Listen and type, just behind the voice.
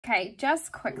Okay,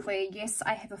 just quickly, yes,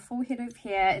 I have a full head of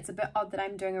hair. It's a bit odd that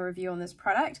I'm doing a review on this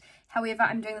product. However,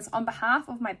 I'm doing this on behalf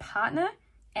of my partner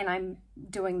and I'm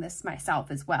doing this myself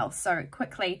as well. So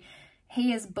quickly,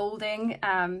 he is balding,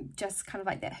 just kind of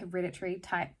like that hereditary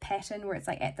type pattern where it's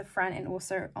like at the front and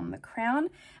also on the crown.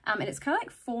 And it's kind of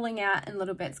like falling out in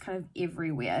little bits kind of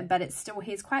everywhere, but it's still, he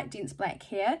has quite dense black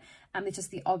hair. There's just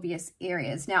the obvious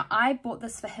areas. Now, I bought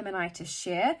this for him and I to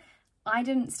share. I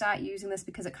didn't start using this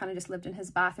because it kind of just lived in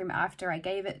his bathroom after I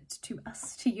gave it to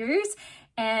us to use.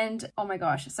 And oh my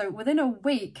gosh, so within a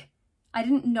week, I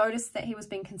didn't notice that he was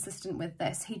being consistent with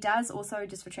this. He does also,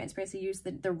 just for transparency, use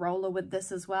the roller with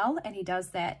this as well. And he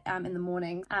does that in the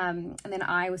morning. And then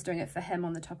I was doing it for him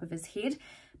on the top of his head.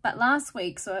 But last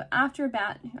week, so after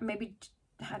about maybe,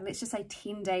 let's just say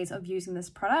 10 days of using this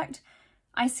product,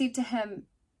 I said to him,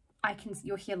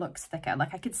 your hair looks thicker.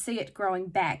 Like I could see it growing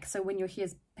back. So when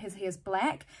his hair's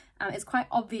black, it's quite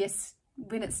obvious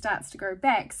when it starts to grow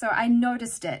back. So I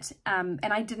noticed it, and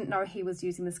I didn't know he was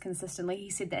using this consistently.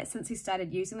 He said that since he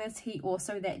started using this, he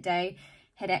also that day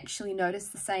had actually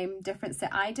noticed the same difference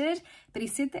that I did. But he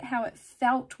said that how it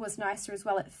felt was nicer as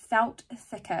well. It felt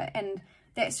thicker, and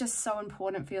that's just so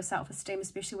important for your self-esteem,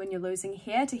 especially when you're losing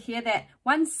hair, to hear that,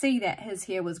 one, see that his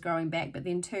hair was growing back, but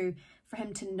then two, for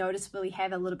him to noticeably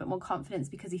have a little bit more confidence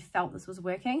because he felt this was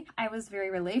working. I was very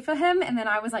relieved for him, and then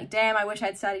I was like, damn, I wish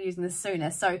I'd started using this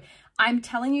sooner. So I'm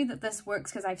telling you that this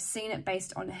works because I've seen it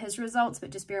based on his results,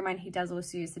 but just bear in mind he does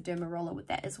also use the derma roller with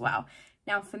that as well.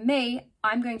 Now for me,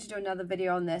 I'm going to do another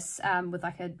video on this with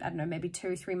like a, I don't know, maybe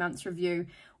 2-3 months review,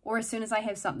 or as soon as I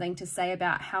have something to say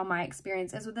about how my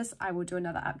experience is with this, I will do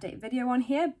another update video on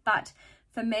here. But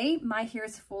for me, my hair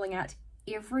is falling out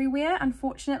everywhere.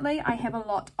 Unfortunately, I have a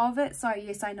lot of it, so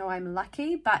yes, I know I'm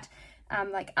lucky, but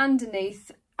like underneath,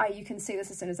 you can see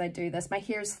this as soon as I do this, my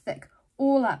hair is thick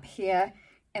all up here,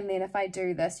 and then if I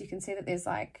do this, you can see that there's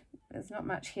not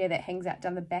much hair that hangs out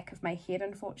down the back of my head,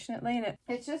 unfortunately, and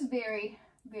it's just very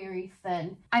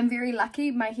thin. I'm very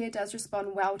lucky. My hair does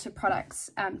respond well to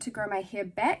products to grow my hair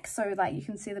back, so like you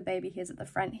can see the baby hairs at the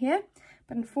front here,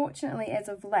 but unfortunately as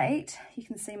of late you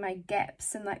can see my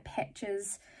gaps and like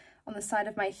patches on the side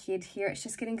of my head here. It's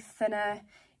just getting thinner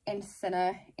and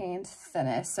thinner and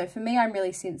thinner. So for me, I'm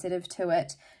really sensitive to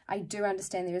it. I do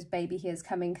understand there is baby hairs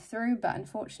coming through, but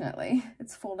unfortunately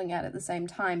it's falling out at the same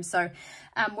time. So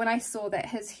when I saw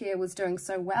that his hair was doing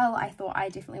so well, I thought I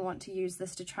definitely want to use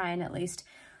this to try and at least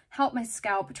help my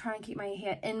scalp, try and keep my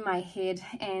hair in my head.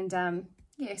 And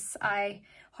yes, I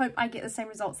hope I get the same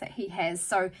results that he has.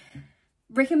 So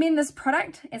recommend this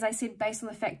product, as I said, based on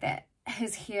the fact that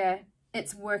his hair,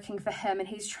 it's working for him, and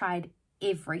he's tried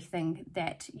everything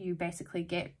that you basically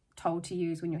get told to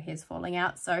use when your hair's falling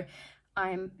out. So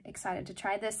I'm excited to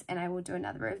try this, and I will do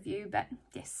another review, but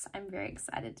yes, I'm very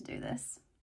excited to do this.